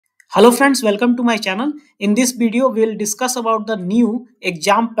Hello friends, welcome to my channel. In this video, we will discuss about the new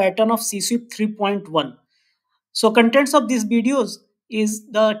exam pattern of CSWIP 3.1. So contents of these videos is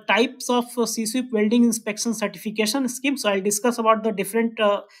the types of CSWIP welding inspection certification scheme. So I'll discuss about the different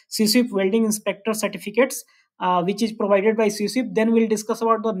CSWIP welding inspector certificates which is provided by CSWIP. Then we'll discuss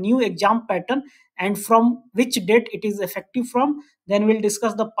about the new exam pattern and from which date it is effective from. Then we'll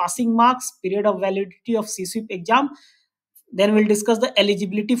discuss the passing marks, period of validity of CSWIP exam. Then we'll discuss the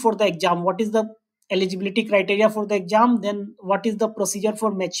eligibility for the exam. What is the eligibility criteria for the exam? Then what is the procedure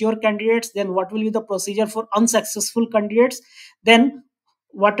for mature candidates? Then what will be the procedure for unsuccessful candidates? Then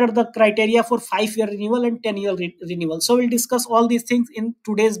what are the criteria for 5-year renewal and 10-year renewal? So we'll discuss all these things in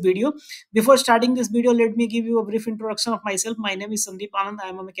today's video. Before starting this video, let me give you a brief introduction of myself. My name is Sandeep Anand. I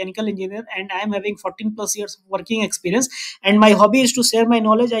am a mechanical engineer and I am having 14 plus years of working experience, and my hobby is to share my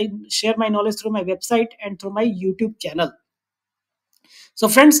knowledge. I share my knowledge through my website and through my YouTube channel. So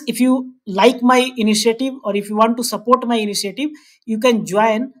friends, if you like my initiative or if you want to support my initiative, you can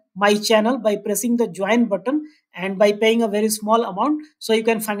join my channel by pressing the join button and by paying a very small amount, so you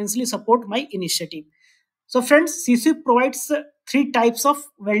can financially support my initiative. So friends, CSWIP provides three types of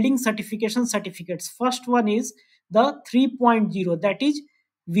welding certification certificates. First one is the 3.0, that is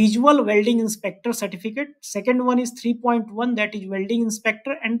visual welding inspector certificate. Second one is 3.1, that is welding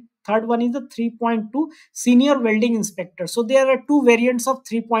inspector, and third one is the 3.2 senior welding inspector. So there are two variants of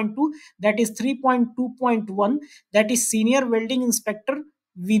 3.2, that is 3.2.1, that is senior welding inspector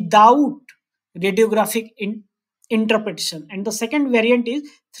without radiographic interpretation, and the second variant is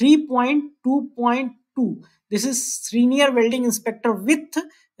 3.2.2. This is senior welding inspector with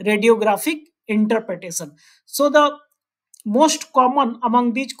radiographic interpretation. So the most common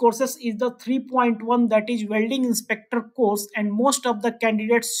among these courses is the 3.1, that is welding inspector course, and most of the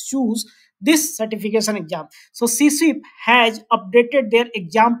candidates choose this certification exam. So CSWIP has updated their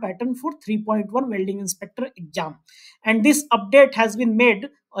exam pattern for 3.1 welding inspector exam, and this update has been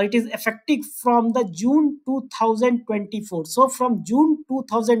made or it is effective from the June 2024. So from June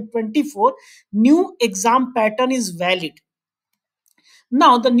 2024, new exam pattern is valid.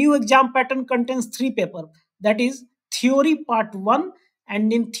 Now, the new exam pattern contains three papers, that is theory part 1,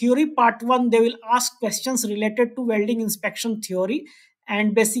 and in theory part 1 they will ask questions related to welding inspection theory,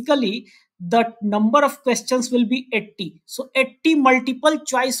 and basically the number of questions will be 80. So 80 multiple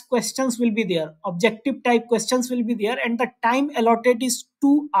choice questions will be there, objective type questions will be there, and the time allotted is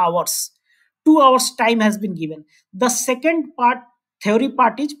 2 hours. 2 hours time has been given. The second part, theory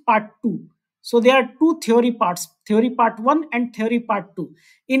part, is part 2. So there are two theory parts, theory part 1 and theory part 2.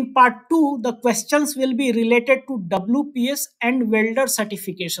 In part 2, the questions will be related to WPS and welder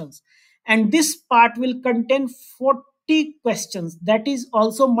certifications. And this part will contain 40 questions, that is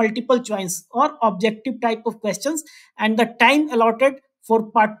also multiple choice or objective type of questions. And the time allotted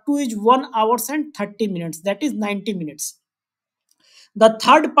for part 2 is 1 hours and 30 minutes, that is 90 minutes. The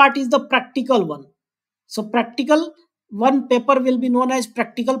third part is the practical one. So practical one paper will be known as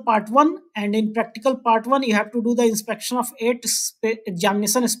practical part 1, and in practical part 1 you have to do the inspection of 8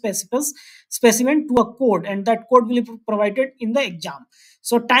 examination specimen to a code, and that code will be provided in the exam.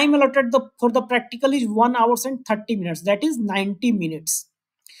 So time allotted for the practical is 1 hours and 30 minutes, that is 90 minutes.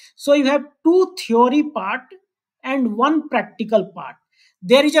 So you have two theory part and one practical part.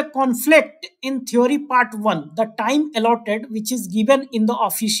 There is a conflict in theory part 1. The time allotted which is given in the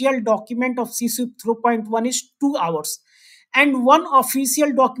official document of CSWIP 3.1 is 2 hours. And one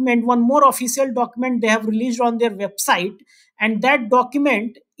official document, one more official document they have released on their website, and that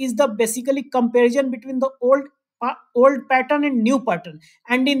document is the basically comparison between the old pattern and new pattern.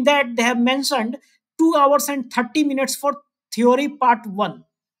 And in that they have mentioned 2 hours and 30 minutes for theory part 1.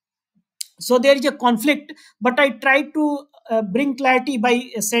 So there is a conflict, but I tried to bring clarity by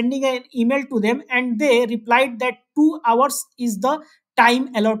sending an email to them, and they replied that 2 hours is the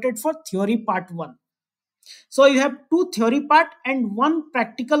time allotted for theory part 1. So you have two theory part and one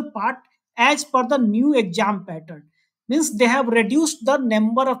practical part as per the new exam pattern. Means they have reduced the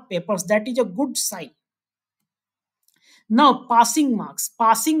number of papers. That is a good sign. Now passing marks.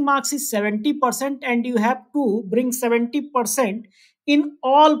 Passing marks is 70%, and you have to bring 70% in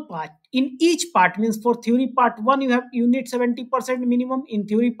all part. In each part, means for theory part 1 you need 70% minimum, in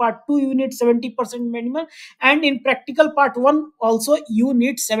theory part 2 you need 70% minimum, and in practical part 1 also you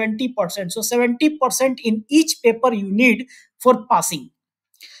need 70%. So 70% in each paper you need for passing.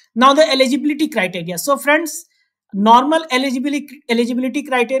 Now the eligibility criteria. So friends, normal eligibility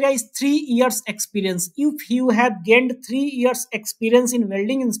criteria is 3 years experience. If you have gained 3 years experience in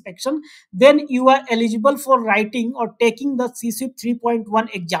welding inspection, then you are eligible for writing or taking the CSWIP 3.1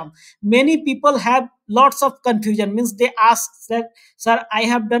 exam. Many people have lots of confusion. Means they ask that, sir, I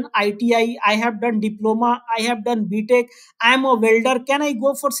have done ITI, I have done diploma, I have done BTech, I am a welder, can I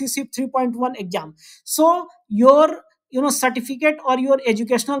go for CSWIP 3.1 exam? So your certificate or your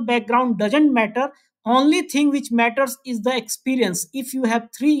educational background doesn't matter. Only thing which matters is the experience. If you have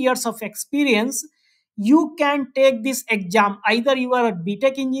 3 years of experience, you can take this exam. Either you are a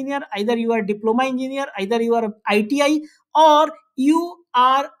BTech engineer, either you are a diploma engineer, either you are a ITI, or you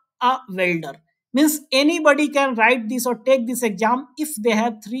are a welder. Means anybody can write this or take this exam if they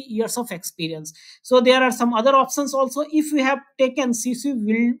have 3 years of experience. So there are some other options also. If you have taken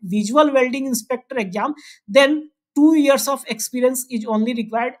CC visual welding inspector exam, then 2 years of experience is only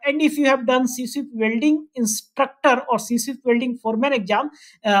required. And if you have done CC welding instructor or CC welding foreman exam,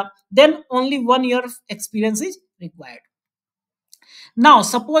 then only 1 year of experience is required. Now,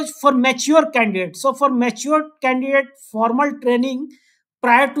 suppose for mature candidate. So for mature candidate, formal training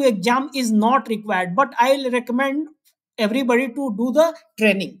prior to exam is not required, but I'll recommend everybody to do the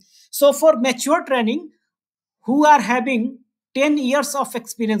training. So for mature training, who are having 10 years of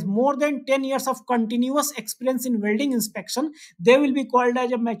experience, more than 10 years of continuous experience in welding inspection, they will be called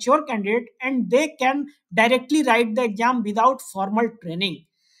as a mature candidate, and they can directly write the exam without formal training.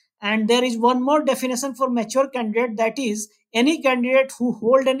 And there is one more definition for mature candidate, that is any candidate who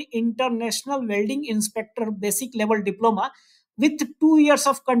hold an international welding inspector basic level diploma with 2 years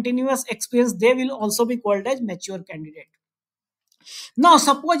of continuous experience, they will also be called as mature candidate. Now,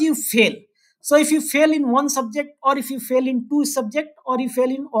 suppose you fail. So if you fail in one subject, or if you fail in two subject, or you fail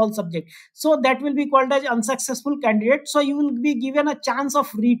in all subject, so that will be called as unsuccessful candidate. So you will be given a chance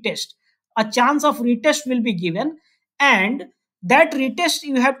of retest. A chance of retest will be given, and that retest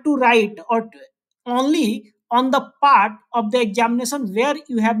you have to write only on the part of the examination where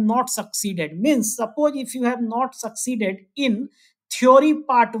you have not succeeded. Means suppose if you have not succeeded in theory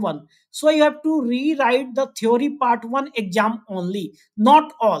part 1, so you have to rewrite the theory part 1 exam only,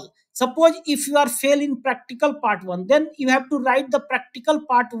 not all. Suppose if you are fail in practical part 1, then you have to write the practical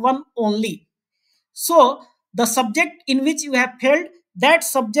part 1 only. So the subject in which you have failed, that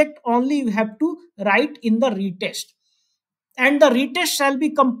subject only you have to write in the retest. And the retest shall be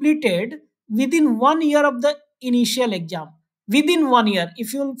completed within 1 year of the initial exam. Within 1 year,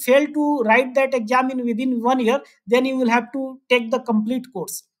 if you fail to write that exam in within 1 year, then you will have to take the complete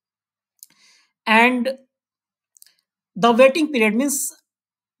course. And the waiting period means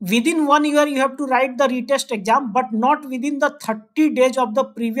within 1 year you have to write the retest exam, but not within the 30 days of the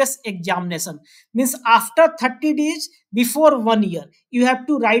previous examination. Means after 30 days, before 1 year, you have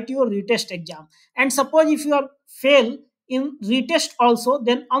to write your retest exam. And suppose if you are fail in retest also,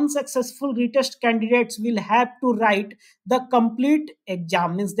 then unsuccessful retest candidates will have to write the complete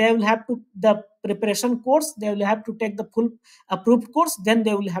exam. Means they will have to the preparation course, they will have to take the full approved course, then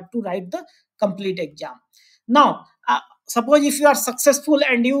they will have to write the complete exam. Now, suppose if you are successful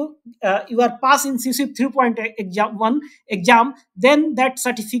and you are passed in CSWIP 3.1 exam, then that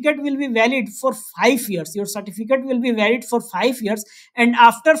certificate will be valid for 5 years. Your certificate will be valid for 5 years, and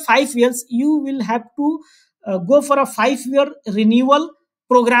after 5 years you will have to go for a 5 year renewal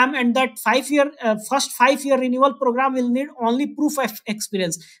program. And that 5 year first 5 year renewal program will need only proof of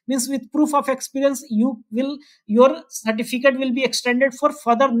experience. Means with proof of experience, your certificate will be extended for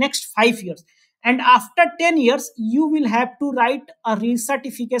further next 5 years. And after 10 years, you will have to write a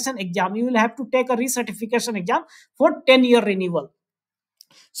recertification exam. You will have to take a recertification exam for 10-year renewal.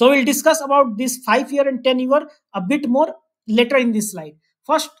 So we'll discuss about this 5 year and 10 year a bit more later in this slide.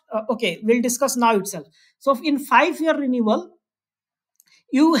 First, okay, we'll discuss now itself. So in 5 year renewal,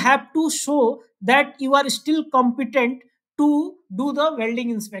 you have to show that you are still competent to do the welding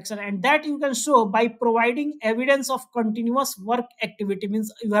inspection, and that you can show by providing evidence of continuous work activity.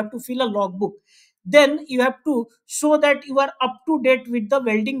 Means you have to fill a logbook. Then you have to show that you are up to date with the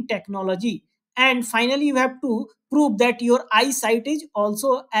welding technology, and finally you have to prove that your eyesight is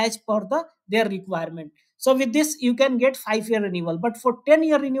also as per their requirement. So with this you can get 5 year renewal. But for 10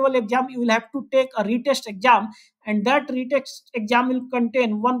 year renewal exam, you will have to take a retest exam, and that retest exam will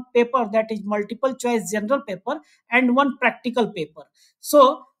contain one paper, that is multiple choice general paper, and one practical paper.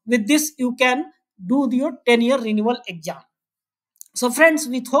 So with this you can do your 10 year renewal exam. So friends,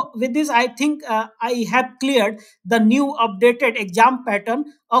 with this I think I have cleared the new updated exam pattern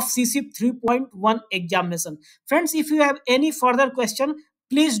of CSWIP 3.1 examination. Friends, if you have any further question,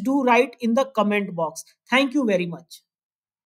 please do write in the comment box. Thank you very much.